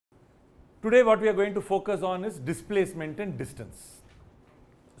Today what we are going to focus on is displacement and distance.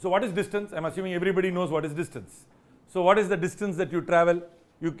 So what is distance? I'm assuming everybody knows what is distance. So what is the distance that you travel?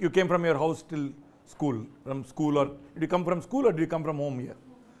 You came from your house till school, from school, or did you come from school or did you come from home here?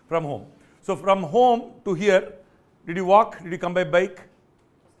 From home. So from home to here, did you walk? Did you come by bike?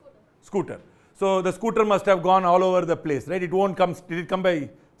 Scooter. So the scooter must have gone all over the place, right? It won't come, did it come by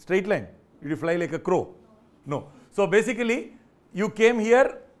straight line? Did you fly like a crow? No. So basically, you came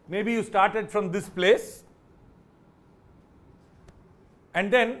here, maybe you started from this place,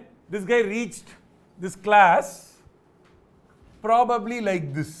 and then this guy reached this class probably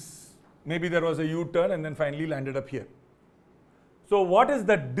like this. Maybe there was a U-turn and then finally landed up here. So what is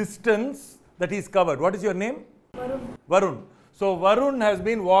the distance that he's covered? What is your name? Varun. Varun. So Varun has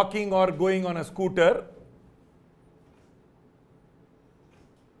been walking or going on a scooter.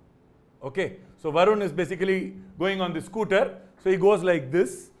 Okay. So Varun is basically going on the scooter. So he goes like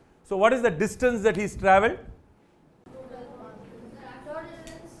this. So what is the distance that he's traveled?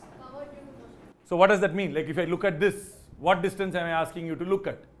 So what does that mean? Like if I look at this, what distance am I asking you to look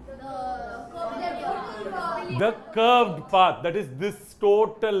at? The curved path, that is this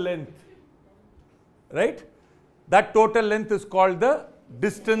total length, right? That total length is called the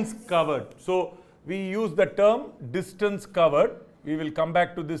distance covered. So we use the term distance covered. We will come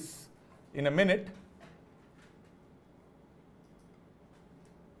back to this in a minute.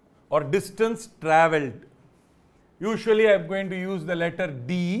 Or distance traveled. Usually I am going to use the letter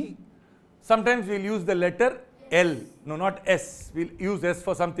D. Sometimes we will use the letter L. No, not S. We will use S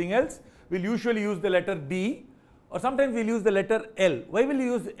for something else. We will usually use the letter D, or sometimes we will use the letter L. Why will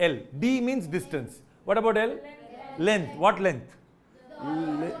you use L? D means distance. What about L? Length. What length?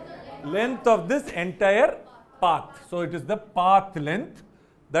 Length of this entire path. So it is the path length,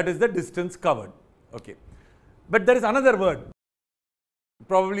 that is the distance covered. Okay. But there is another word.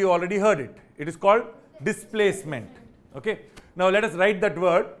 Probably you already heard it. It is called displacement. Okay. Now let us write that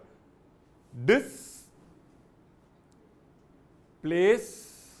word. Displacement.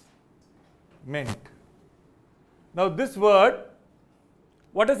 Now this word,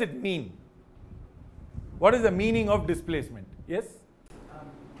 what does it mean? What is the meaning of displacement? Yes?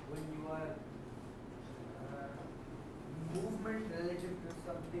 When you are movement relative to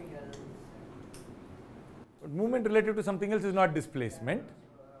something else. But movement relative to something else is not displacement.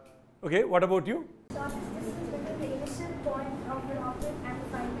 Okay, what about you? Shortest distance between the initial point of an object and the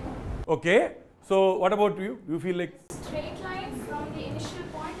final. Okay, so what about you? You feel like Straight line from the initial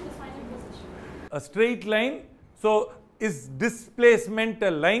point to the final position. a straight line. So is displacement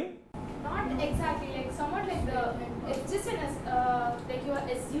a line? Not exactly, like somewhat like it's just like you are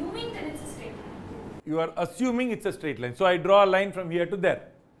assuming that it's a straight line. You are assuming it's a straight line. So I draw a line from here to there.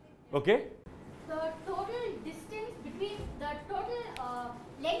 Okay? The total distance between the total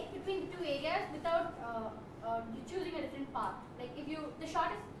length between the two areas without you choosing a different path. Like if you the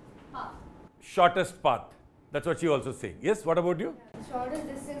shortest path. Shortest path. That's what she also saying. Yes, what about you? Shortest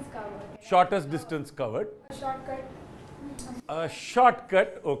distance covered. Shortest distance covered. A shortcut. A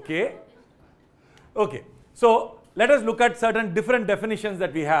shortcut, okay. Okay, so let us look at certain different definitions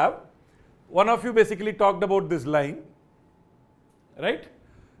that we have. One of you basically talked about this line, right?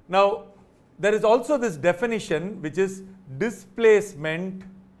 Now, there is also this definition which is displacement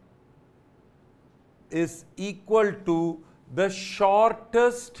is equal to the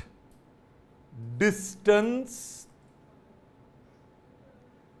shortest distance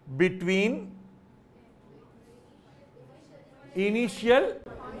between initial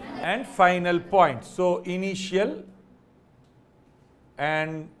and final points. So initial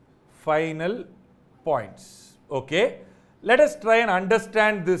and final points. Okay. Let us try and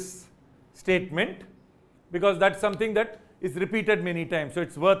understand this statement, because that's something that is repeated many times. So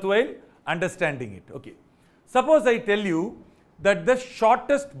it's worthwhile understanding it. Okay. Suppose I tell you that the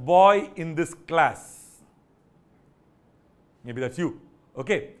shortest boy in this class, maybe that's you,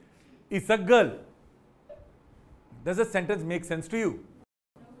 okay, is a girl. Does the sentence make sense to you?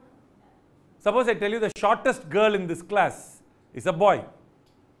 Suppose I tell you the shortest girl in this class is a boy.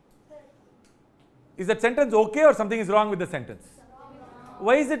 Is that sentence okay or something is wrong with the sentence?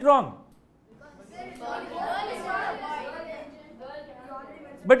 Why is it wrong?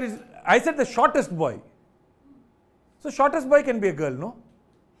 But I said the shortest boy. So shortest boy can be a girl, no?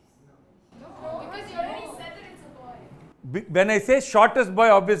 Because you already said that it's a boy. When I say shortest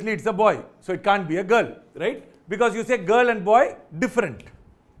boy, obviously it's a boy. So it can't be a girl, right? Because you say girl and boy, different.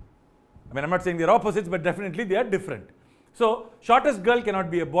 I mean, I'm not saying they're opposites, but definitely they are different. So shortest girl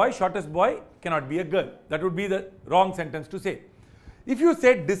cannot be a boy, shortest boy cannot be a girl. That would be the wrong sentence to say. If you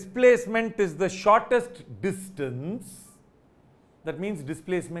say displacement is the shortest distance that means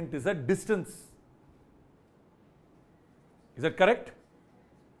displacement is a distance. Is that correct?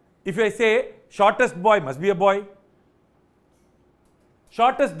 If I say shortest boy must be a boy,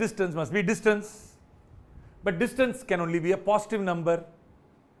 shortest distance must be distance, but distance can only be a positive number,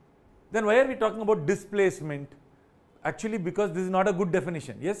 then why are we talking about displacement? Actually, because this is not a good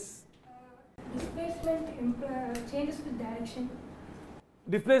definition. Yes? Displacement changes with direction.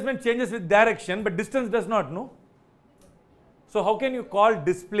 Displacement changes with direction, but distance does not, no? So how can you call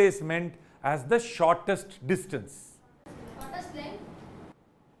displacement as the shortest distance? Shortest length.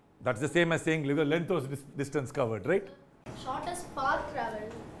 That's the same as saying the length of distance covered, right? Shortest path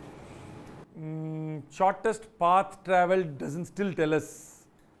traveled. Shortest path traveled doesn't still tell us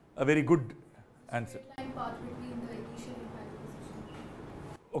a very good answer. Line path between the initial and final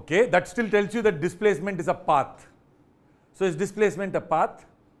position. Okay, that still tells you that displacement is a path. So is displacement a path?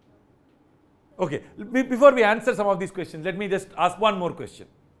 Okay, before we answer some of these questions, let me just ask one more question.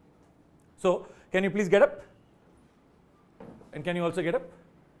 So, can you please get up? And can you also get up?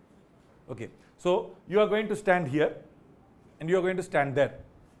 Okay, so you are going to stand here and you are going to stand there.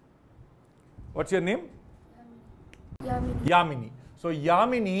 What's your name? Yamini. So,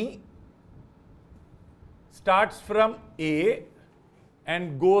 Yamini starts from A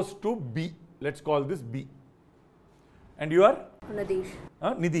and goes to B. Let's call this B. And you are? Nadish.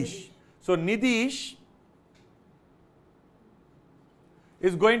 Nidish. So, Nidish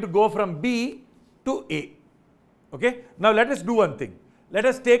is going to go from B to A. Okay. Now, let us do one thing. Let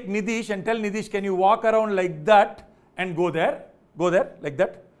us take Nidish and tell Nidish, can you walk around like that and go there? Go there like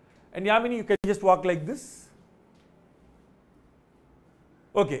that. And Yamini, you can just walk like this.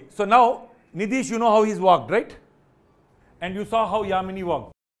 Okay. So, now Nidish, you know how he's walked, right? And you saw how Yamini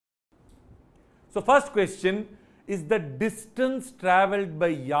walked. So, first question, is the distance travelled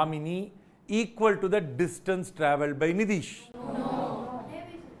by Yamini equal to the distance travelled by Nidish? No.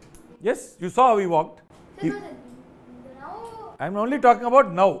 Yes, you saw how he walked. I am only talking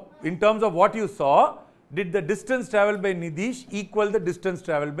about now. In terms of what you saw, did the distance travelled by Nidish equal the distance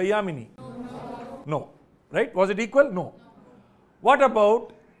travelled by Yamini? No. Right? Was it equal? No. What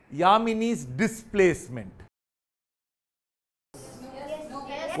about Yamini's displacement?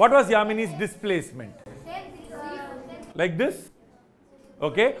 What was Yamini's displacement? Like this?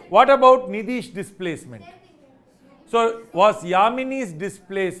 Okay. What about Nidish's displacement? So, was Yamini's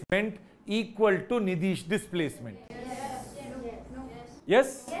displacement equal to Nidish's displacement?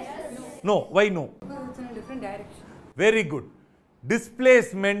 Yes? No. Why no? Because it's in a different direction. Very good.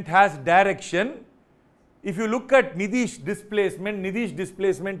 Displacement has direction. If you look at Nidish's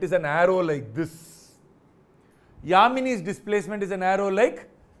displacement is an arrow like this. Yamini's displacement is an arrow like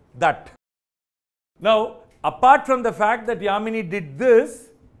that. Now, apart from the fact that Yamini did this,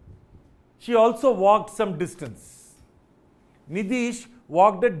 she also walked some distance. Nidish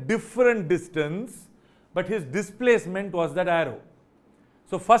walked a different distance, but his displacement was that arrow.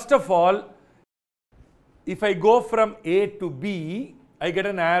 So, first of all, if I go from A to B, I get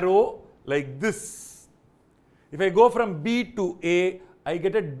an arrow like this. If I go from B to A, I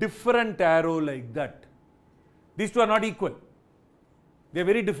get a different arrow like that. These two are not equal. They are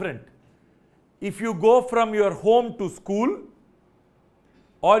very different. If you go from your home to school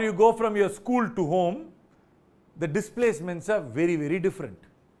or you go from your school to home, the displacements are very, very different.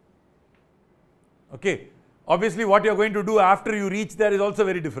 Okay. Obviously, what you are going to do after you reach there is also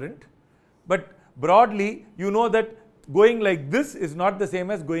very different. But broadly, you know that going like this is not the same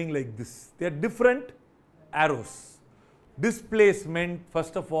as going like this. They are different arrows. Displacement,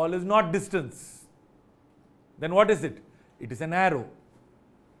 first of all, is not distance. Then what is it? It is an arrow.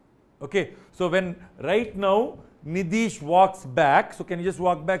 Okay. So, when right now Nidish walks back, so can you just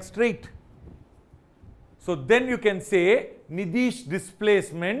walk back straight? So, then you can say Nidish's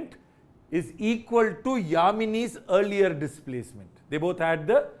displacement is equal to Yamini's earlier displacement. They both had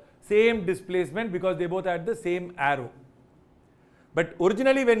the same displacement because they both had the same arrow. But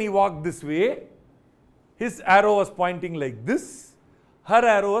originally when he walked this way, his arrow was pointing like this, her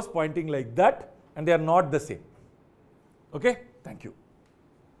arrow was pointing like that, and they are not the same. Okay? Thank you.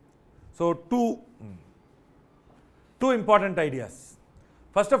 So, two important ideas.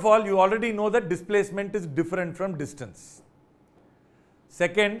 First of all, you already know that displacement is different from distance.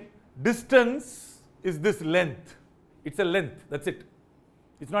 Second, distance is this length. It's a length, that's it.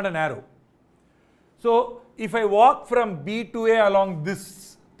 It's not an arrow. So, if I walk from B to A along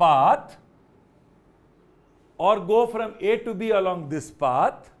this path or go from A to B along this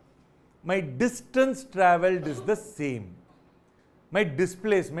path, my distance travelled is the same. My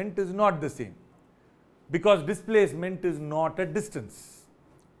displacement is not the same, because displacement is not a distance.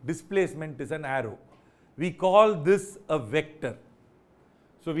 Displacement is an arrow. We call this a vector.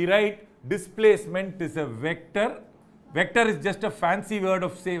 So we write displacement is a vector. Vector is just a fancy way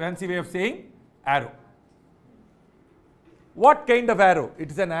of saying arrow. What kind of arrow?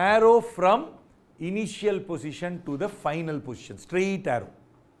 It is an arrow from initial position to the final position, straight arrow.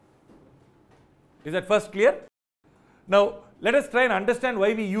 Is that first clear? Now let us try and understand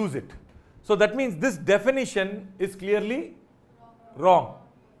why we use it. So that means this definition is clearly wrong.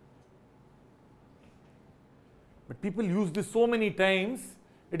 But people use this so many times,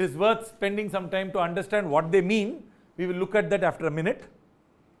 it is worth spending some time to understand what they mean. We will look at that after a minute.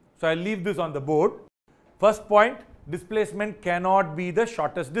 So I'll leave this on the board. First point, displacement cannot be the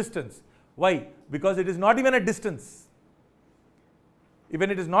shortest distance. Why? Because it is not even a distance.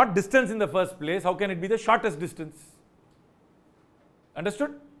 Even it is not distance in the first place, how can it be the shortest distance?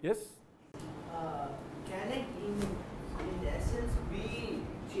 Understood? Yes? Can it in essence be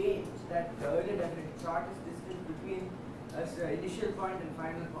changed, that earlier definition, shortest distance between initial point and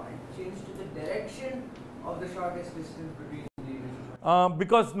final point, changed to the direction of the shortest distance between the initial point?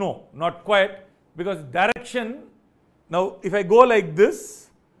 Because no, not quite. Because direction, now if I go like this,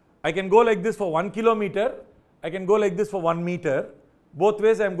 I can go like this for 1 kilometer, I can go like this for 1 meter. Both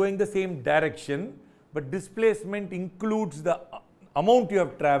ways I am going the same direction, but displacement includes the amount you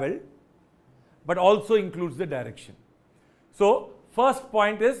have travelled, but also includes the direction. So first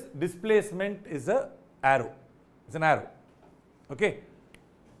point is displacement is an arrow. It's an arrow. Okay.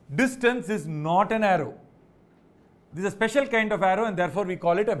 Distance is not an arrow. This is a special kind of arrow and therefore we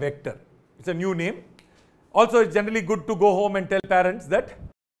call it a vector. It's a new name. Also it's generally good to go home and tell parents that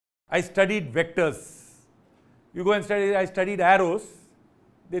I studied vectors. You go and study, I studied arrows.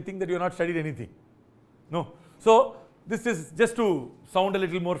 They think that you have not studied anything. No. So this is just to sound a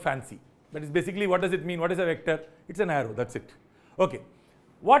little more fancy. That is basically what does it mean? What is a vector? It's an arrow. That's it. Okay.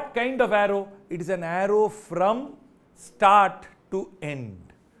 What kind of arrow? It is an arrow from start to end,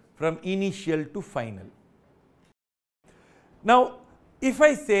 from initial to final. Now, if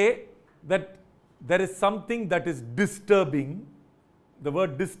I say that there is something that is disturbing, the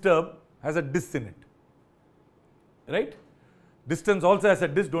word disturb has a dis in it, right? Distance also has a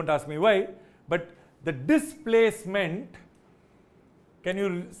dis, don't ask me why, but the displacement, can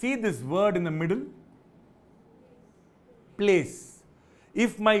you see this word in the middle? Place.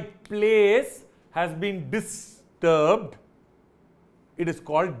 If my place has been disturbed, it is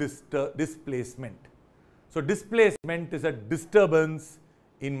called displacement. So displacement is a disturbance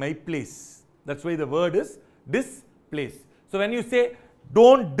in my place. That's why the word is displace. So when you say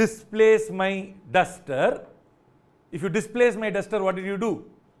don't displace my duster, if you displace my duster, what did you do?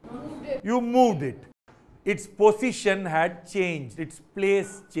 You moved it. Its position had changed. Its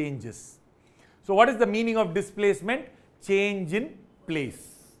place changes. So what is the meaning of displacement? Change in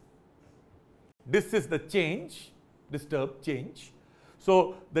place. This is the change, disturb, change.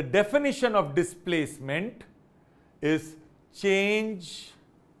 So the definition of displacement is change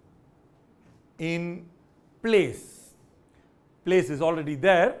in place. Place is already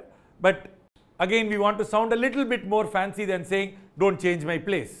there, but again we want to sound a little bit more fancy than saying don't change my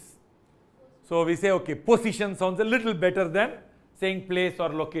place. So we say okay, position sounds a little better than saying place or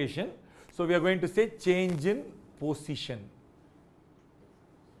location. So we are going to say change in position.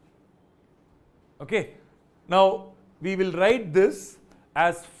 Okay. Now we will write this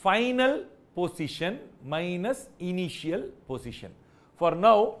as final position minus initial position. For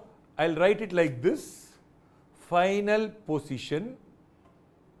now, I'll write it like this: final position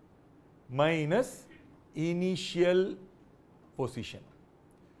minus initial position.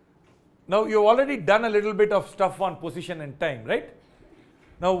 Now you've already done a little bit of stuff on position and time, right?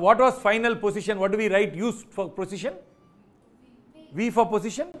 Now what was final position? What do we write used for position? V for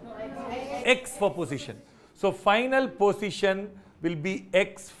position? X for position. So final position will be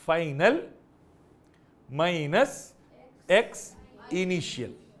x final minus x initial.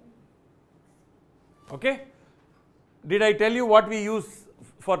 Okay? Did I tell you what we use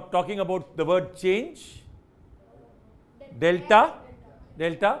for talking about the word change? Delta.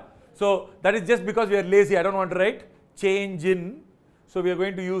 Delta. So that is just because we are lazy. I don't want to write change in. So we are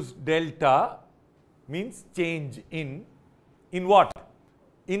going to use delta, means change in. In what?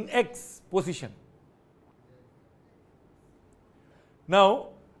 In x position. Now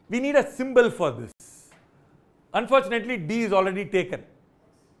we need a symbol for this. Unfortunately, D is already taken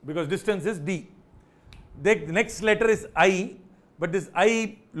because distance is D. The next letter is I, but this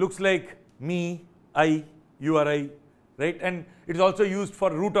I looks like me, I, you or I, right? And it is also used for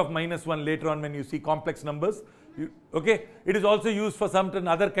root of -1 later on when you see complex numbers. Okay, it is also used for some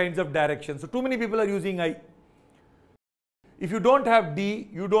other kinds of directions. So too many people are using I. If you don't have D,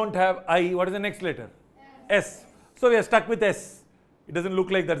 you don't have I, what is the next letter? S. So we are stuck with S. It doesn't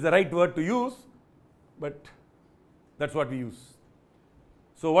look like that's the right word to use, but that's what we use.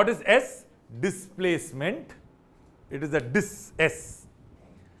 So what is S? Displacement. It is the S,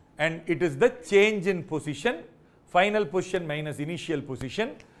 and it is the change in position, final position minus initial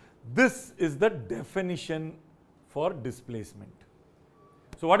position. This is the definition for displacement.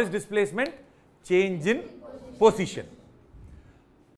 So what is displacement? Change in position.